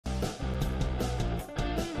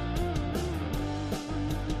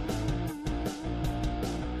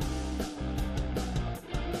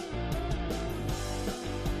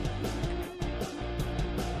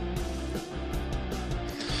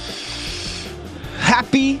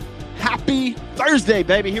Happy Thursday,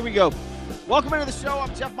 baby. Here we go. Welcome into the show.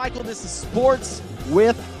 I'm Jeff Michael. This is Sports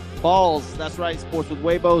with Balls. That's right, Sports with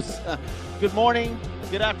Huevos. Good morning,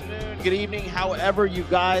 good afternoon, good evening, however you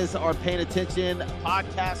guys are paying attention,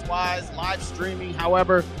 podcast-wise, live streaming,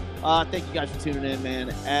 however. Thank you guys for tuning in, man.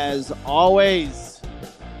 As always,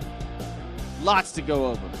 lots to go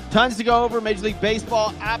over. Tons to go over. Major League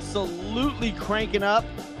Baseball absolutely cranking up.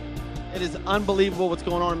 It is unbelievable what's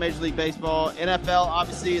going on in Major League Baseball. NFL,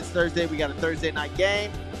 obviously, it's Thursday. We got a Thursday night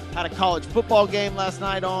game. Had a college football game last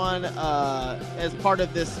night on as part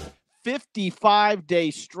of this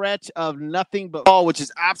 55-day stretch of nothing but ball, which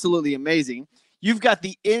is absolutely amazing. You've got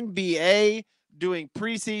the NBA doing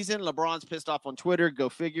preseason. LeBron's pissed off on Twitter. Go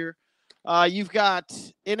figure. You've got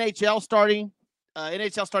NHL starting.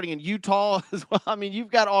 NHL starting in Utah as well. I mean,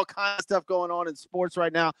 you've got all kinds of stuff going on in sports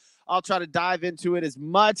right now. I'll try to dive into it as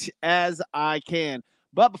much as I can.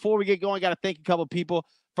 But before we get going, I got to thank a couple of people.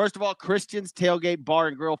 First of all, Christian's Tailgate Bar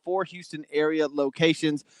and Grill, 4 Houston area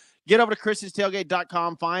locations. Get over to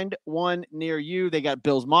christianstailgate.com. Find one near you. They got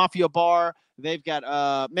Bill's Mafia Bar. They've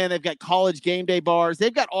got, they've got college game day bars.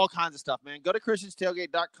 They've got all kinds of stuff, man. Go to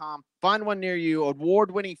christianstailgate.com. Find one near you.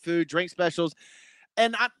 Award-winning food, drink specials.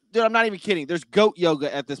 And I'm not even kidding. There's goat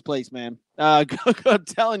yoga at this place, man. I'm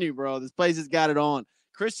telling you, bro, this place has got it on.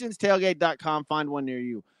 christianstailgate.com. Find one near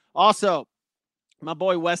you. Also, my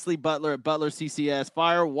boy Wesley Butler at Butler CCS.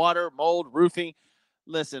 Fire, water, mold, roofing.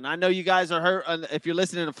 Listen, I know you guys are hurt. If you're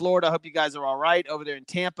listening to Florida, I hope you guys are all right over there in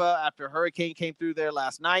Tampa after a hurricane came through there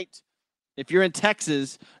last night. If you're in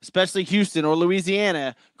Texas, especially Houston or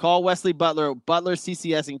Louisiana, call Wesley Butler, Butler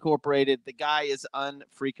CCS Incorporated. The guy is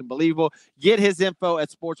unfreaking believable. Get his info at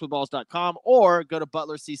sportswithballs.com or go to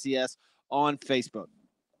Butler CCS on Facebook.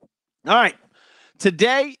 All right.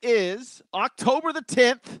 Today is October the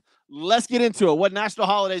 10th. Let's get into it. What national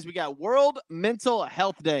holidays we got? World Mental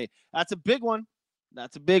Health Day. That's a big one.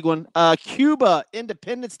 Cuba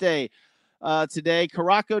Independence Day today.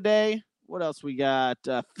 Caraco Day. What else we got?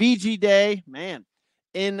 Fiji Day. Man.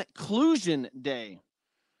 Inclusion Day.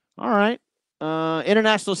 All right.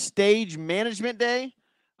 International Stage Management Day.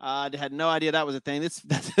 I had no idea that was a thing.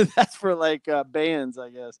 That's for like bands, I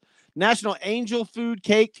guess. National Angel Food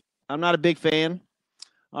Cake. I'm not a big fan.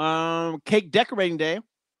 Cake Decorating Day.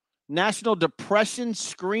 National Depression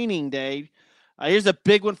Screening Day. Here's a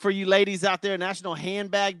big one for you ladies out there. National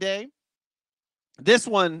Handbag Day. This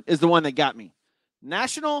one is the one that got me.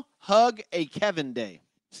 National Hug a Kevin Day.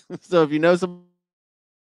 So if you know somebody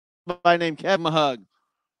named Kevin, a hug.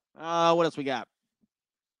 What else we got?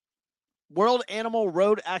 World Animal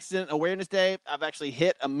Road Accident Awareness Day. I've actually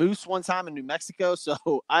hit a moose one time in New Mexico, so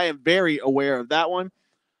I am very aware of that one.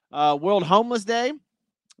 World Homeless Day.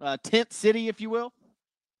 Tent City, if you will.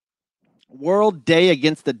 World Day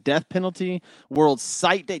Against the Death Penalty. World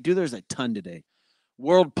Sight Day. Dude, there's a ton today.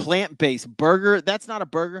 World Plant-Based Burger. That's not a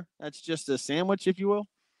burger. That's just a sandwich, if you will.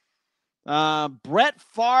 Brett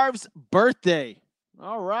Favre's birthday.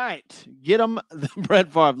 All right. Get him.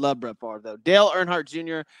 Brett Favre. Love Brett Favre, though. Dale Earnhardt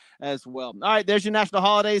Jr. as well. All right, there's your national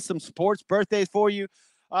holidays. Some sports birthdays for you.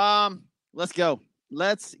 Let's go.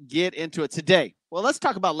 Let's get into it today. Well, let's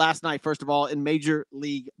talk about last night, first of all, in Major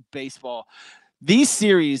League Baseball. These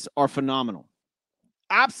series are phenomenal.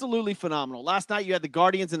 Absolutely phenomenal. Last night, you had the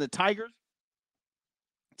Guardians and the Tigers.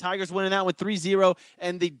 Tigers winning that one 3-0.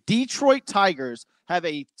 And the Detroit Tigers have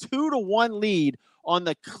a 2-1 lead on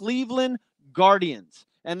the Cleveland Guardians.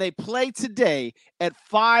 And they play today at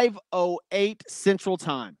 5:08 Central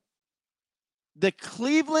Time. The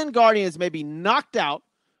Cleveland Guardians may be knocked out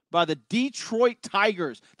by the Detroit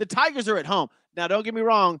Tigers. The Tigers are at home. Now, don't get me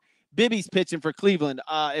wrong. Bibby's pitching for Cleveland.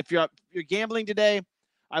 If you're gambling today,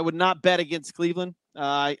 I would not bet against Cleveland.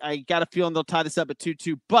 I got a feeling they'll tie this up at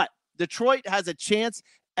 2-2. But Detroit has a chance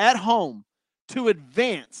at home to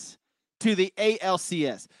advance to the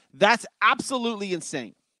ALCS. That's absolutely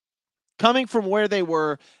insane. Coming from where they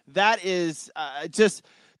were, that is just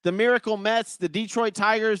the Miracle Mets, the Detroit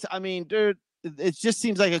Tigers. I mean, dude, it just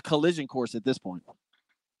seems like a collision course at this point.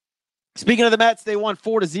 Speaking of the Mets, they won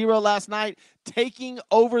 4-0 last night, taking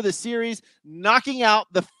over the series, knocking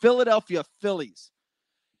out the Philadelphia Phillies.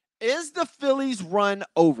 Is the Phillies run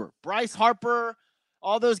over? Bryce Harper,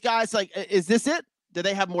 all those guys, like, is this it? Do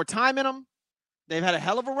they have more time in them? They've had a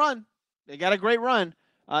hell of a run. They got a great run.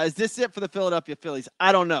 Is this it for the Philadelphia Phillies?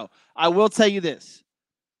 I don't know. I will tell you this.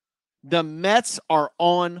 The Mets are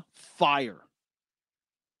on fire.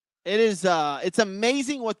 It's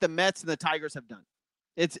amazing what the Mets and the Tigers have done.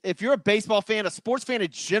 If you're a baseball fan, a sports fan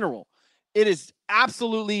in general, it is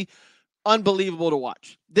absolutely unbelievable to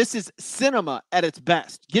watch. This is cinema at its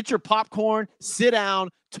best. Get your popcorn, sit down,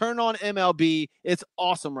 turn on MLB. It's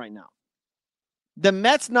awesome right now. The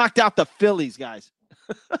Mets knocked out the Phillies, guys.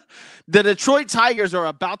 The Detroit Tigers are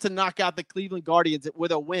about to knock out the Cleveland Guardians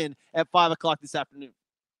with a win at 5 o'clock this afternoon.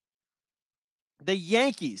 The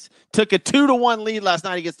Yankees took a 2-1 lead last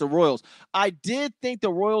night against the Royals. I did think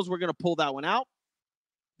the Royals were going to pull that one out.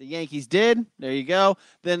 The Yankees did. There you go.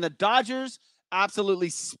 Then the Dodgers absolutely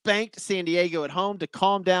spanked San Diego at home to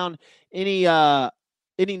calm down any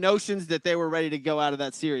notions that they were ready to go out of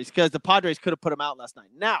that series, because the Padres could have put them out last night.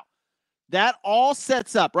 Now, that all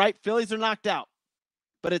sets up, right? Phillies are knocked out.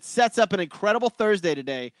 But it sets up an incredible Thursday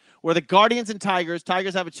today where the Guardians and Tigers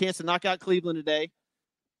have a chance to knock out Cleveland today,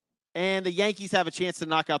 and the Yankees have a chance to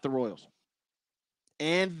knock out the Royals.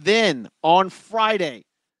 And then on Friday,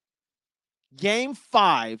 Game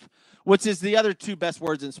 5, which is the other two best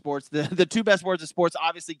words in sports. The two best words in sports,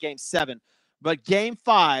 obviously Game 7. But Game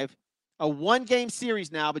 5, a one-game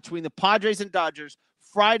series now between the Padres and Dodgers,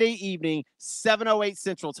 Friday evening, 7:08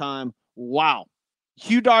 Central Time. Wow.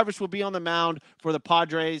 Hugh Darvish will be on the mound for the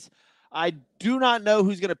Padres. I do not know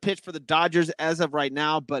who's going to pitch for the Dodgers as of right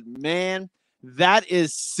now, but, man, that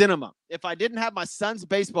is cinema. If I didn't have my son's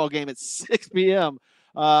baseball game at 6 p.m.,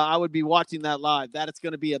 I would be watching that live. That is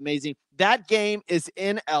going to be amazing. That game is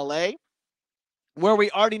in L.A., where we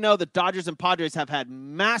already know the Dodgers and Padres have had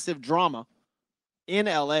massive drama in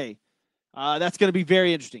L.A. That's going to be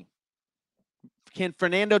very interesting. Can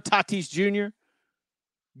Fernando Tatis Jr.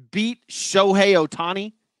 beat Shohei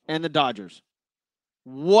Ohtani and the Dodgers?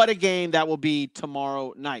 What a game that will be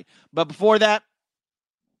tomorrow night. But before that,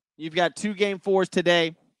 you've got 2 Game 4s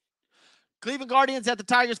today. Cleveland Guardians at the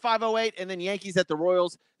Tigers, 5:08, and then Yankees at the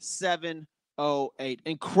Royals, 7:08.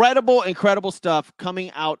 Incredible stuff coming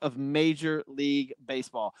out of Major League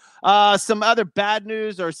Baseball. Some other bad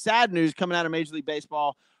news or sad news coming out of Major League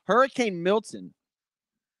Baseball. Hurricane Milton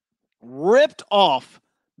ripped off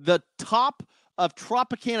the top of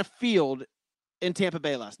Tropicana Field in Tampa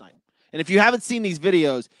Bay last night. And if you haven't seen these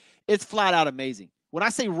videos, it's flat out amazing. When I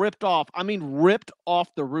say ripped off, I mean ripped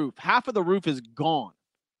off the roof. Half of the roof is gone.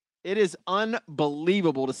 It is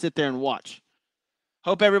unbelievable to sit there and watch.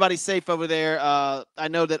 Hope everybody's safe over there. I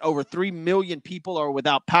know that over 3 million people are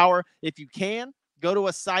without power. If you can, go to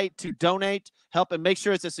a site to donate, help, and make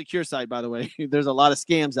sure it's a secure site, by the way. There's a lot of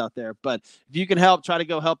scams out there. But if you can help, try to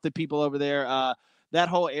go help the people over there, that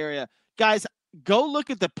whole area. Guys, go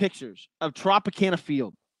look at the pictures of Tropicana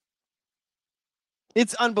Field.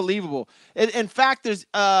 It's unbelievable. In fact, there's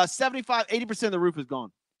 80% of the roof is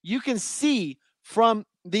gone. You can see from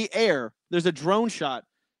the air, there's a drone shot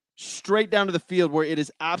straight down to the field where it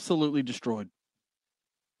is absolutely destroyed.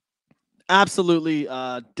 Absolutely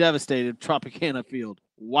devastated Tropicana Field.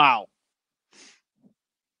 Wow.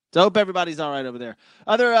 So I hope everybody's all right over there.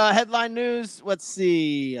 Other headline news, let's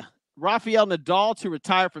see. Rafael Nadal to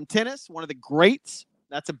retire from tennis, one of the greats.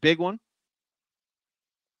 That's a big one.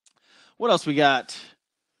 What else we got?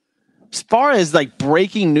 As far as like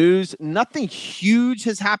breaking news, nothing huge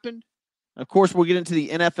has happened. Of course, we'll get into the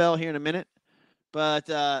NFL here in a minute. But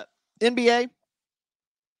NBA,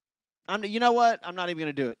 you know what? I'm not even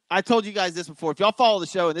going to do it. I told you guys this before. If y'all follow the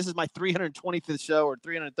show, and this is my 325th show or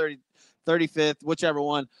 335th, whichever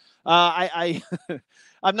one, I'm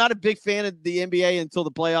not a big fan of the NBA until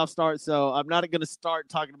the playoffs start, so I'm not going to start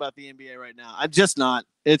talking about the NBA right now. I'm just not.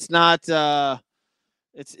 It's not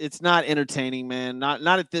it's not entertaining, man. Not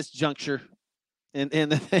at this juncture in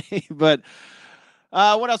the thing. But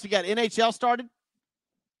what else we got? NHL started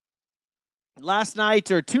last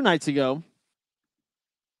night or 2 nights ago.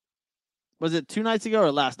 Was it 2 nights ago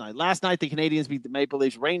or last night? Last night, the Canadians beat the Maple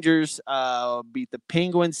Leafs. Rangers beat the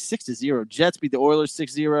Penguins 6-0. Jets beat the Oilers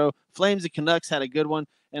 6-0. Flames and Canucks had a good one.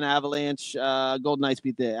 And Avalanche, Golden Knights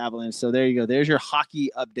beat the Avalanche. So there you go. There's your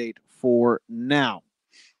hockey update for now.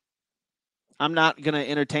 I'm not going to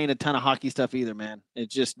entertain a ton of hockey stuff either, man.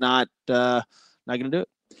 It's just not going to do it.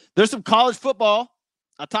 There's some college football.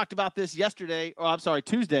 I talked about this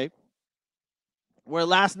Tuesday, where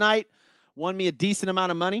last night won me a decent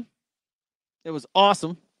amount of money. It was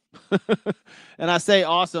awesome. And I say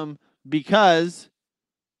awesome because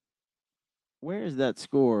where is that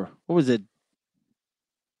score? What was it?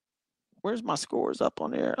 Where's my scores up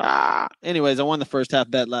on there? Anyways, I won the first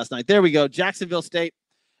half bet last night. There we go. Jacksonville State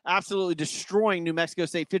absolutely destroying New Mexico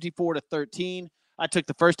State 54-13. I took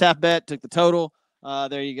the first half bet, took the total.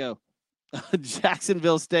 There you go.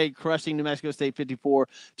 Jacksonville State crushing New Mexico State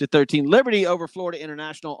 54-13. Liberty over Florida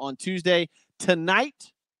International on Tuesday.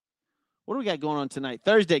 Tonight, what do we got going on tonight?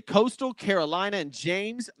 Thursday, Coastal Carolina and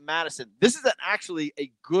James Madison. This is actually a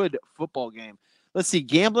good football game. Let's see,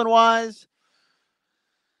 gambling wise.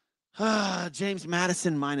 James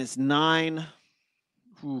Madison -9.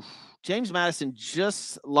 Oof. James Madison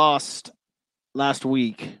just lost last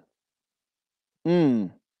week.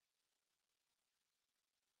 They've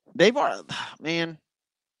already, man.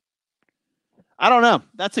 I don't know.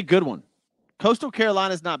 That's a good one. Coastal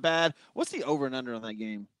Carolina's not bad. What's the over and under on that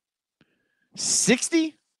game?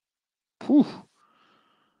 60? Whew.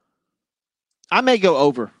 I may go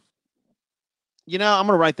over. I'm going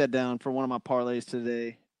to write that down for one of my parlays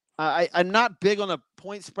today. I'm not big on the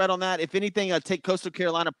point spread on that. If anything, I'd take Coastal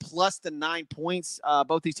Carolina plus the 9 points.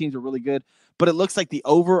 Both these teams are really good, but it looks like the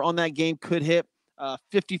over on that game could hit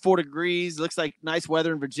 54 degrees. Looks like nice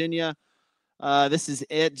weather in Virginia. This is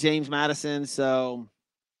at James Madison, so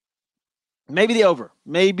maybe the over.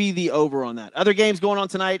 Maybe the over on that. Other games going on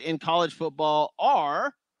tonight in college football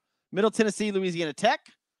are Middle Tennessee, Louisiana Tech.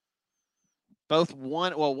 Both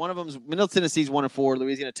one of them's Middle Tennessee's 1-4,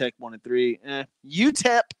 Louisiana Tech 1-3.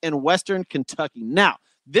 UTEP and Western Kentucky. Now,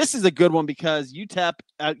 this is a good one because UTEP,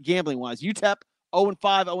 gambling wise, UTEP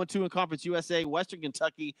 0-5, 0-2 in Conference USA. Western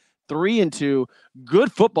Kentucky 3-2.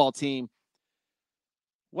 Good football team.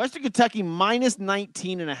 Western Kentucky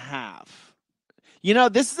 -19.5.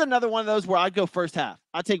 This is another one of those where I'd go first half.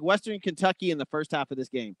 I'd take Western Kentucky in the first half of this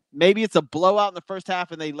game. Maybe it's a blowout in the first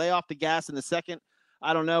half and they lay off the gas in the second.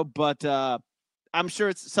 I don't know, but I'm sure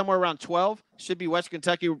it's somewhere around 12. Should be Western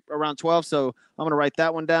Kentucky around 12, so I'm going to write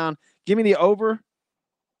that one down. Give me the over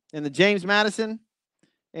in the James Madison,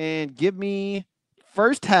 and give me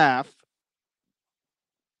first half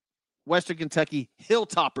Western Kentucky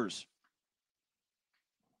Hilltoppers.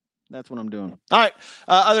 That's what I'm doing. All right,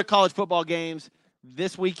 other college football games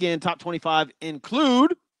this weekend, top 25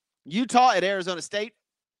 include Utah at Arizona State,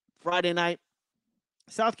 Friday night.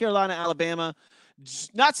 South Carolina, Alabama.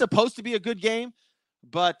 Not supposed to be a good game,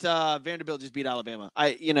 but Vanderbilt just beat Alabama.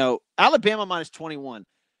 Alabama -21.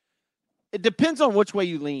 It depends on which way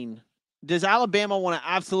you lean. Does Alabama want to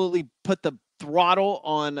absolutely put the throttle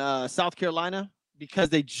on South Carolina because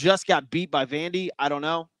they just got beat by Vandy? I don't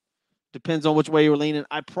know. Depends on which way you're leaning.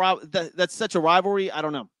 That's such a rivalry. I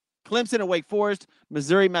don't know. Clemson and Wake Forest,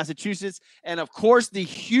 Missouri, Massachusetts, and of course the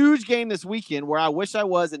huge game this weekend where I wish I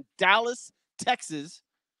was in Dallas, Texas,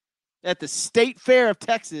 at the State Fair of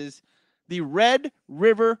Texas, the Red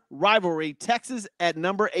River rivalry, Texas at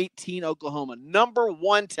number 18, Oklahoma. Number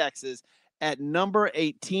 1, Texas at number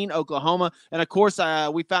 18, Oklahoma. And, of course,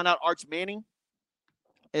 we found out Arch Manning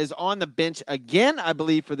is on the bench again, I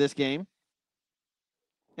believe, for this game.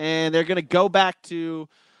 And they're going to go back to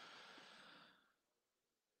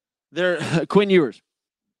their Quinn Ewers.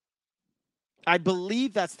 I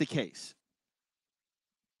believe that's the case.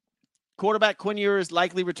 Quarterback Quinn Ewers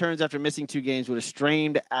likely returns after missing 2 games with a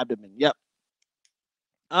strained abdomen. Yep.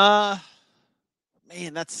 Man,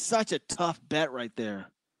 that's such a tough bet right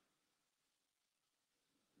there.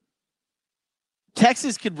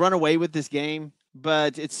 Texas could run away with this game,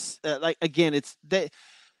 but it's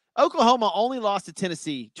Oklahoma only lost to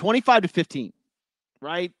Tennessee 25-15,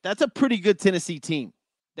 right? That's a pretty good Tennessee team.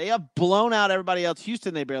 They have blown out everybody else.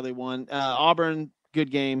 Houston, they barely won. Auburn,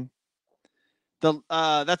 good game.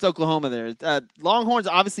 That's Oklahoma there. Longhorns,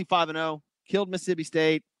 obviously 5-0. Killed Mississippi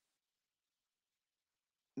State.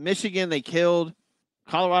 Michigan, they killed.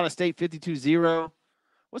 Colorado State, 52-0.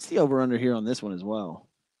 What's the over-under here on this one as well?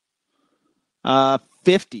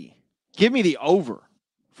 50. Give me the over.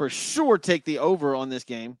 For sure, take the over on this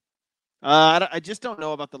game. I just don't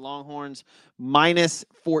know about the Longhorns.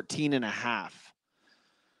 -14.5.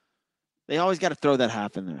 They always got to throw that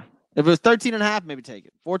half in there. If it was 13.5, maybe take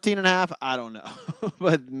it. 14.5, I don't know.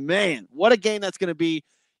 But, man, what a game that's going to be.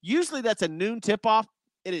 Usually that's a noon tip-off.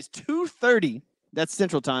 It is 2:30. That's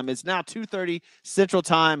Central Time. It's now 2:30 Central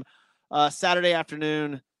Time, Saturday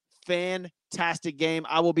afternoon. Fantastic game.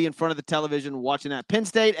 I will be in front of the television watching that. Penn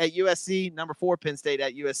State at USC. Number 4, Penn State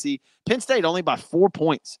at USC. Penn State only by 4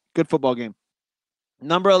 points. Good football game.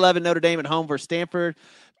 Number 11, Notre Dame at home versus Stanford.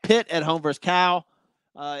 Pitt at home versus Cal.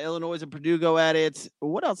 Illinois and Purdue go at it.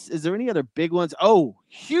 What else? Is there any other big ones? Oh,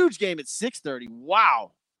 huge game at 6:30.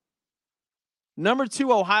 Wow. Number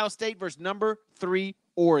 2, Ohio State versus number 3,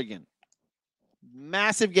 Oregon.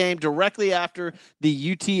 Massive game directly after the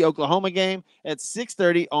UT Oklahoma game at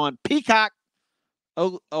 6:30 on Peacock.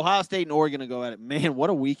 Ohio State and Oregon to go at it. Man, what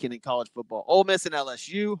a weekend in college football. Ole Miss and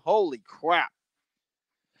LSU. Holy crap.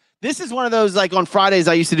 This is one of those, like on Fridays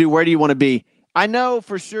I used to do, where do you want to be? I know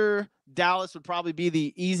for sure Dallas would probably be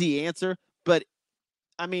the easy answer, but,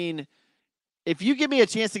 I mean, if you give me a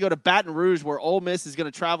chance to go to Baton Rouge where Ole Miss is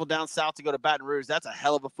going to travel down south to go to Baton Rouge, that's a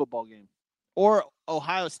hell of a football game. Or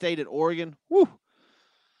Ohio State at Oregon. Woo.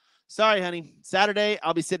 Sorry, honey. Saturday,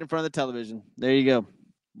 I'll be sitting in front of the television. There you go.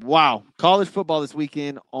 Wow. College football this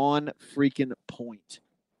weekend on freaking point.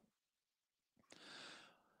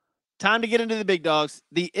 Time to get into the big dogs.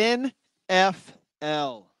 The NFL.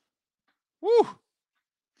 Woo.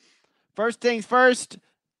 First things first,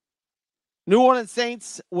 New Orleans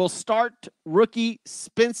Saints will start rookie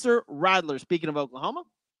Spencer Rattler. Speaking of Oklahoma,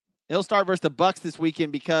 he'll start versus the Bucs this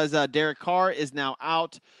weekend because Derek Carr is now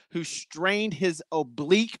out, who strained his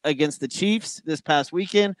oblique against the Chiefs this past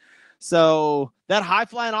weekend. So that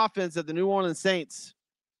high-flying offense of the New Orleans Saints,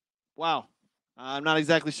 wow, I'm not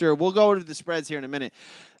exactly sure. We'll go over to the spreads here in a minute.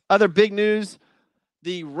 Other big news,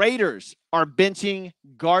 the Raiders are benching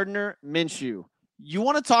Gardner Minshew. You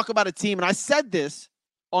want to talk about a team, and I said this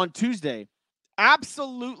on Tuesday,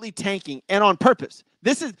 absolutely tanking and on purpose.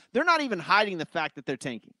 They're not even hiding the fact that they're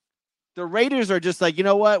tanking. The Raiders are just like, you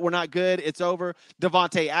know what? We're not good. It's over.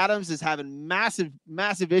 Devontae Adams is having massive,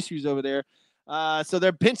 massive issues over there. So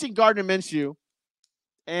they're benching Gardner Minshew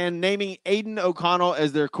and naming Aiden O'Connell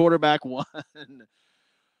as their quarterback one.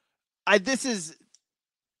 I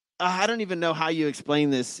don't even know how you explain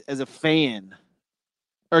this as a fan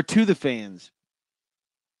or to the fans.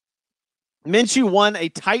 Minshew won a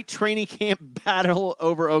tight training camp battle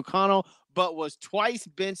over O'Connell, but was twice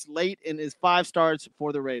benched late in his 5 starts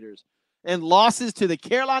for the Raiders and losses to the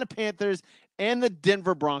Carolina Panthers and the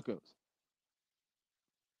Denver Broncos.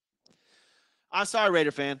 I'm sorry,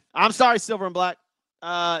 Raider fan. I'm sorry, Silver and Black.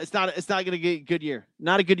 It's not going to get a good year.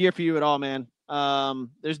 Not a good year for you at all, man.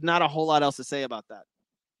 There's not a whole lot else to say about that.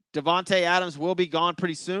 Devontae Adams will be gone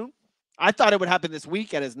pretty soon. I thought it would happen this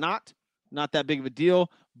week. It is not that big of a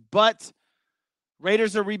deal, but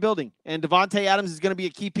Raiders are rebuilding, and Devontae Adams is going to be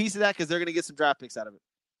a key piece of that because they're going to get some draft picks out of it.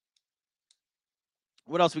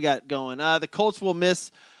 What else we got going? The Colts will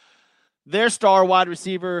miss their star wide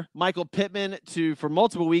receiver, Michael Pittman, for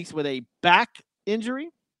multiple weeks with a back injury.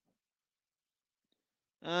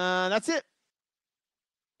 That's it.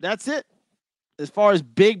 That's it. As far as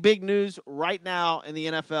big news right now in the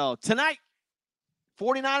NFL. Tonight,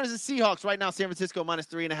 49ers and Seahawks right now, San Francisco minus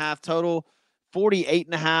 3.5 total,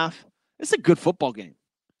 48.5. It's a good football game.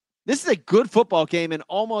 This is a good football game and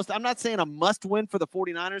almost, I'm not saying a must win for the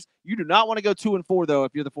 49ers. You do not want to go 2-4, though,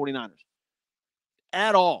 if you're the 49ers.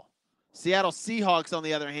 At all. Seattle Seahawks, on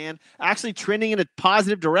the other hand, actually trending in a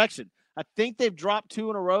positive direction. I think they've dropped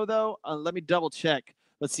 2 in a row, though. Let me double check.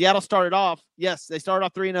 But Seattle started off, yes, they started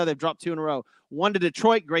off 3-0. They've dropped 2 in a row. 1 to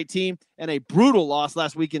Detroit, great team, and a brutal loss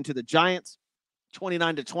last weekend to the Giants,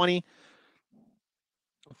 29-20.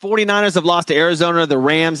 49ers have lost to Arizona, the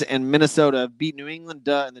Rams, and Minnesota. Beat New England,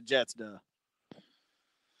 and the Jets,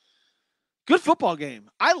 Good football game.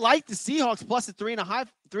 I like the Seahawks plus the 3.5.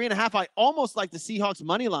 I almost like the Seahawks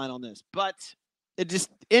money line on this, but it just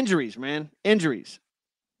injuries, man. Injuries.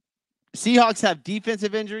 Seahawks have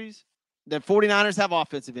defensive injuries. The 49ers have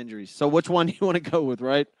offensive injuries. So which one do you want to go with,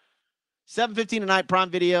 right? 7:15 tonight, Prime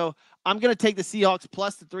Video. I'm going to take the Seahawks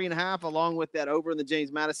plus the 3.5 along with that over in the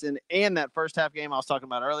James Madison and that first half game I was talking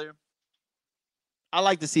about earlier. I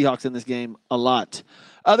like the Seahawks in this game a lot.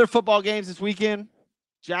 Other football games this weekend,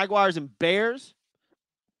 Jaguars and Bears.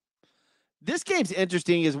 This game's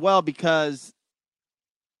interesting as well because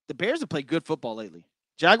the Bears have played good football lately.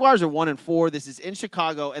 Jaguars are 1-4. This is in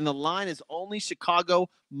Chicago, and the line is only Chicago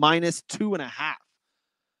minus 2.5.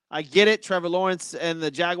 I get it. Trevor Lawrence and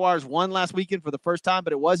the Jaguars won last weekend for the first time,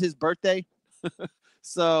 but it was his birthday.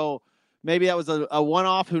 So maybe that was a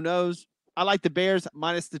one-off. Who knows? I like the Bears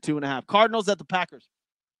minus the 2.5. Cardinals at the Packers.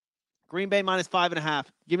 Green Bay minus 5.5.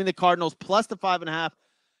 Give me the Cardinals plus the 5.5.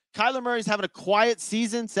 Kyler Murray's having a quiet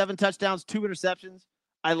season. 7 touchdowns, 2 interceptions.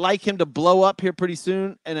 I like him to blow up here pretty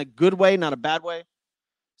soon in a good way, not a bad way.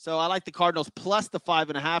 So I like the Cardinals plus the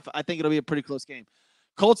 5.5. I think it'll be a pretty close game.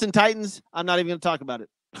 Colts and Titans, I'm not even going to talk about it.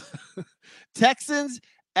 Texans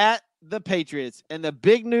at the Patriots. And the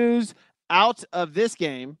big news out of this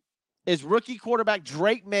game is rookie quarterback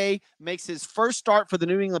Drake May makes his first start for the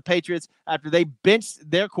New England Patriots after they benched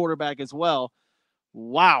their quarterback as well.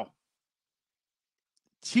 Wow.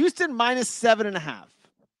 Houston minus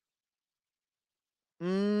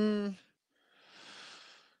 7.5.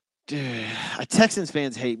 Dude, Texans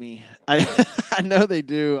fans hate me. I know they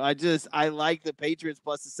do. I like the Patriots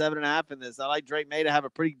plus the 7.5 in this. I like Drake May to have a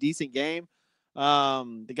pretty decent game.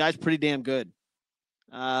 The guy's pretty damn good.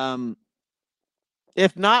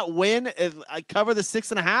 If not win, if I cover the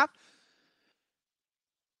 6.5.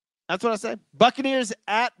 That's what I say. Buccaneers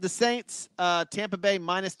at the Saints. Tampa Bay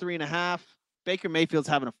minus 3.5. Baker Mayfield's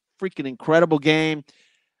having a freaking incredible game.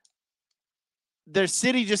 Their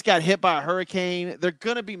city just got hit by a hurricane. They're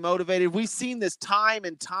going to be motivated. We've seen this time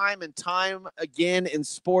and time and time again in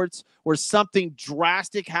sports where something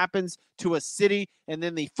drastic happens to a city and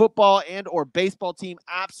then the football and or baseball team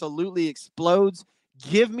absolutely explodes.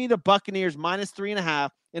 Give me the Buccaneers minus 3.5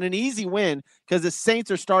 and an easy win because the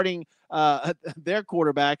Saints are starting their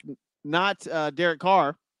quarterback, not Derek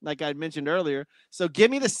Carr, like I mentioned earlier. So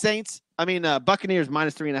give me the Buccaneers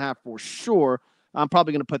minus 3.5 for sure. I'm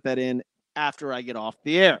probably going to put that in after I get off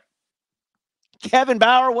the air. Kevin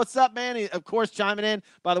Bauer, what's up, man? He, of course, chiming in.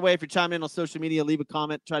 By the way, if you're chiming in on social media, leave a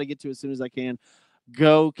comment. Try to get to it as soon as I can.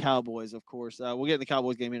 Go Cowboys, of course. We'll get in the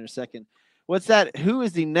Cowboys game in a second. What's that? Who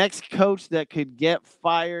is the next coach that could get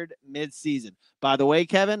fired midseason? By the way,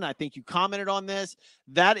 Kevin, I think you commented on this.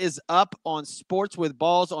 That is up on Sports with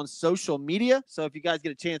Balls on social media. So if you guys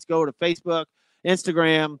get a chance, go to Facebook,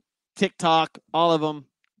 Instagram, TikTok, all of them.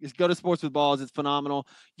 Just go to Sports with Balls. It's phenomenal.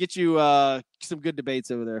 Get you some good debates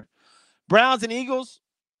over there. Browns and Eagles.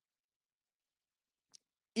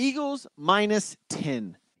 Eagles minus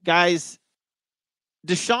 10. Guys,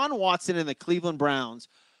 Deshaun Watson and the Cleveland Browns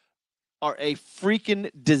are a freaking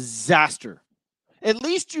disaster. At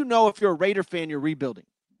least you know if you're a Raider fan, you're rebuilding.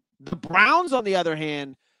 The Browns, on the other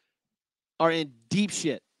hand, are in deep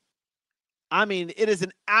shit. I mean, it is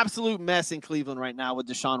an absolute mess in Cleveland right now with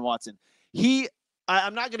Deshaun Watson.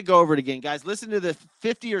 I'm not going to go over it again, guys. Listen to the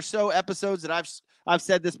 50 or so episodes that I've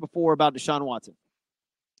said this before about Deshaun Watson.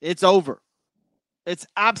 It's over. It's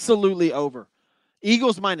absolutely over.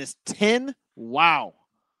 Eagles minus 10. Wow.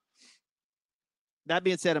 That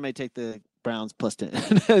being said, I may take the Browns plus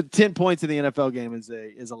 10. 10 points in the NFL game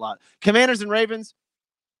is a lot. Commanders and Ravens.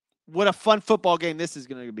 What a fun football game this is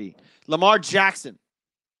going to be. Lamar Jackson.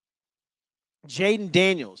 Jaden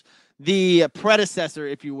Daniels. The predecessor,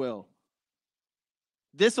 if you will.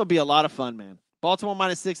 This will be a lot of fun, man. Baltimore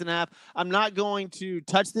minus 6.5. I'm not going to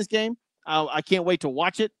touch this game. I can't wait to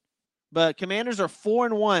watch it. But Commanders are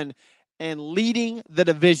 4-1 and leading the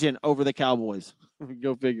division over the Cowboys.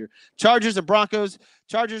 Go figure. Chargers and Broncos.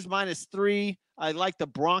 Chargers minus 3. I like the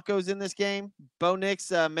Broncos in this game. Bo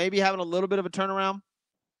Nix maybe having a little bit of a turnaround.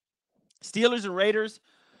 Steelers and Raiders.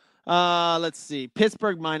 Let's see.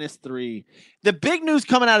 Pittsburgh minus 3. The big news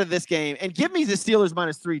coming out of this game, and give me the Steelers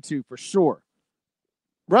minus 3 too for sure.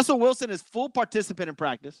 Russell Wilson is full participant in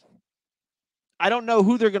practice. I don't know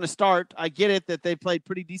who they're going to start. I get it that they played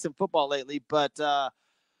pretty decent football lately, but are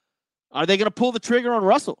they going to pull the trigger on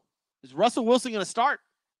Russell? Is Russell Wilson going to start?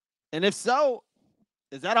 And if so,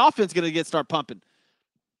 is that offense going to start pumping?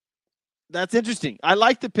 That's interesting. I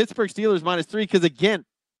like the Pittsburgh Steelers minus 3 because, again,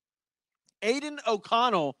 Aiden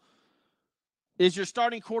O'Connell is your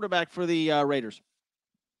starting quarterback for the Raiders.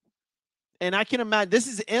 And I can imagine this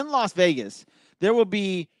is in Las Vegas. There will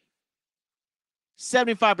be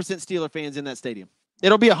 75% Steeler fans in that stadium.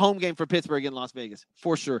 It'll be a home game for Pittsburgh in Las Vegas,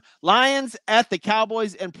 for sure. Lions at the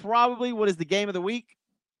Cowboys, and probably what is the game of the week?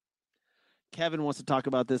 Kevin wants to talk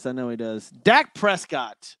about this. I know he does. Dak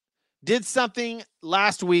Prescott did something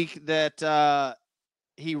last week that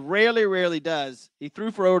he rarely does. He threw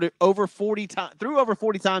for over 40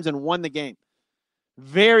 times and won the game.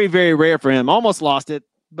 Very, very rare for him. Almost lost it,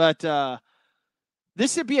 but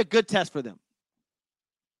this should be a good test for them.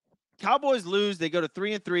 Cowboys lose, they go to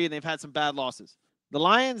 3-3, and they've had some bad losses. The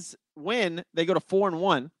Lions win, they go to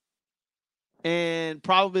 4-1, and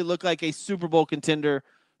probably look like a Super Bowl contender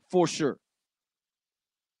for sure.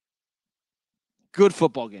 Good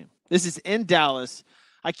football game. This is in Dallas.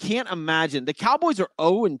 I can't imagine. The Cowboys are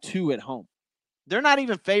 0-2 at home. They're not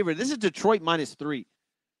even favored. This is Detroit minus 3.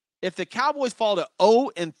 If the Cowboys fall to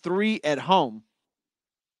 0-3 at home,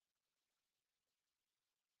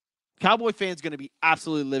 Cowboy fans going to be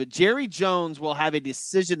absolutely livid. Jerry Jones will have a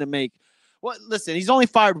decision to make. Well, listen, he's only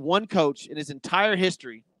fired one coach in his entire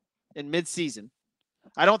history in midseason.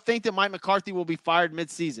 I don't think that Mike McCarthy will be fired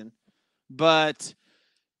midseason, but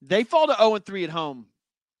they fall to 0-3 at home.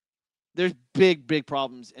 There's big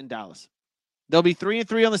problems in Dallas. They'll be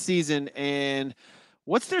 3-3 on the season, and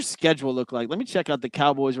what's their schedule look like? Let me check out the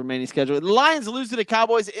Cowboys' remaining schedule. The Lions lose to the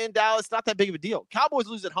Cowboys in Dallas. Not that big of a deal. Cowboys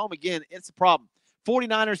lose at home again. It's a problem.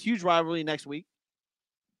 49ers, huge rivalry next week.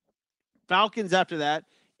 Falcons after that.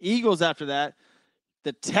 Eagles after that.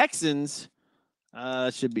 The Texans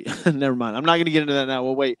should be – never mind. I'm not going to get into that now.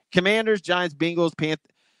 We'll wait. Commanders, Giants, Bengals, Panthers.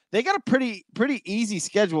 They got a pretty easy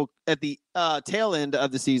schedule at the tail end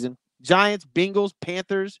of the season. Giants, Bengals,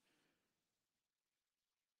 Panthers.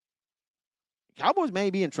 Cowboys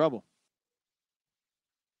may be in trouble.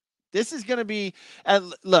 This is going to be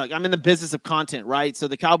look, I'm in the business of content, right? So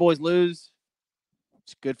the Cowboys lose.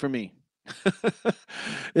 It's good for me.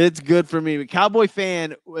 It's good for me. Cowboy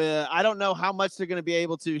fan, I don't know how much they're going to be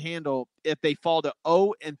able to handle if they fall to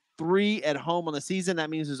 0-3 at home on the season. That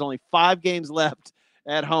means there's only 5 games left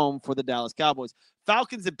at home for the Dallas Cowboys.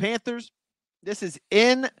 Falcons and Panthers. This is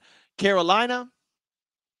in Carolina.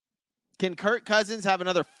 Can Kirk Cousins have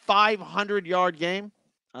another 500-yard game?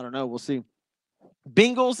 I don't know. We'll see.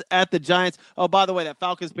 Bengals at the Giants. Oh, by the way, that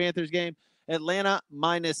Falcons-Panthers game, Atlanta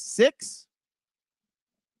 -6.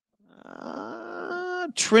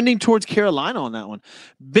 Trending towards Carolina on that one.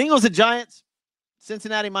 Bengals and Giants.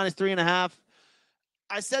 Cincinnati -3.5.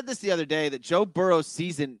 I said this the other day that Joe Burrow's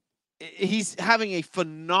season, he's having a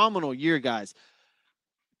phenomenal year, guys.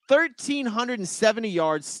 1,370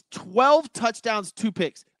 yards, 12 touchdowns, 2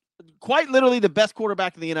 picks. Quite literally the best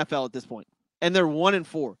quarterback in the NFL at this point. And they're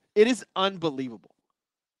 1-4. It is unbelievable.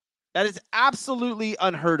 That is absolutely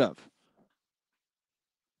unheard of.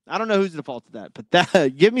 I don't know who's the fault of that, but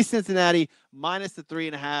that give me Cincinnati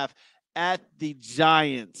 -3.5 at the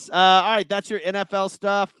Giants. All right, that's your NFL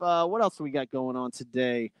stuff. What else do we got going on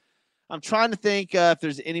today? I'm trying to think if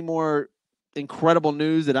there's any more incredible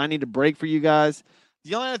news that I need to break for you guys.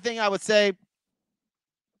 The only other thing I would say,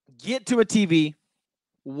 get to a TV,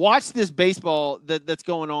 watch this baseball that's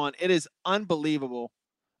going on. It is unbelievable,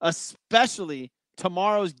 especially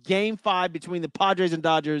tomorrow's Game 5 between the Padres and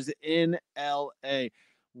Dodgers in L.A.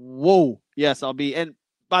 Whoa. Yes, I'll be. And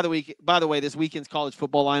by the way, this weekend's college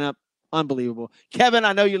football lineup, unbelievable. Kevin,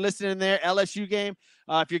 I know you're listening there. LSU game.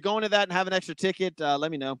 If you're going to that and have an extra ticket, let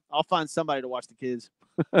me know. I'll find somebody to watch the kids.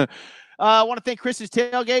 I want to thank Chris's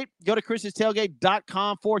Tailgate. Go to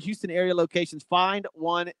chrisstailgate.com for Houston area locations. Find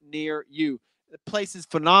one near you. The place is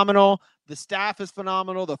phenomenal. The staff is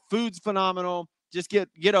phenomenal. The food's phenomenal. Just get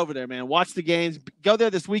over there, man. Watch the games. Go there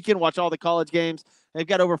this weekend. Watch all the college games. They've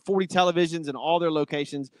got over 40 televisions in all their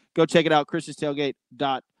locations. Go check it out,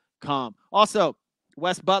 chrisstailgate.com. Also,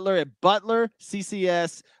 Wes Butler at Butler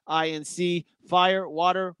CCS INC. Fire,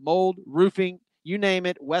 water, mold, roofing, you name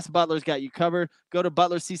it. Wes Butler's got you covered. Go to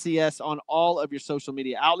Butler CCS on all of your social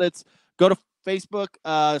media outlets. Go to Facebook,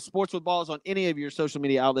 Sports with Balls on any of your social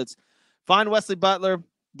media outlets. Find Wesley Butler.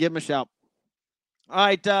 Give him a shout. All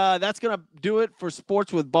right, that's going to do it for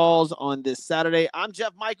Sports with Balls on this Saturday. I'm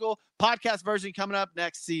Jeff Michael. Podcast version coming up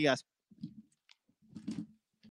next. See you guys.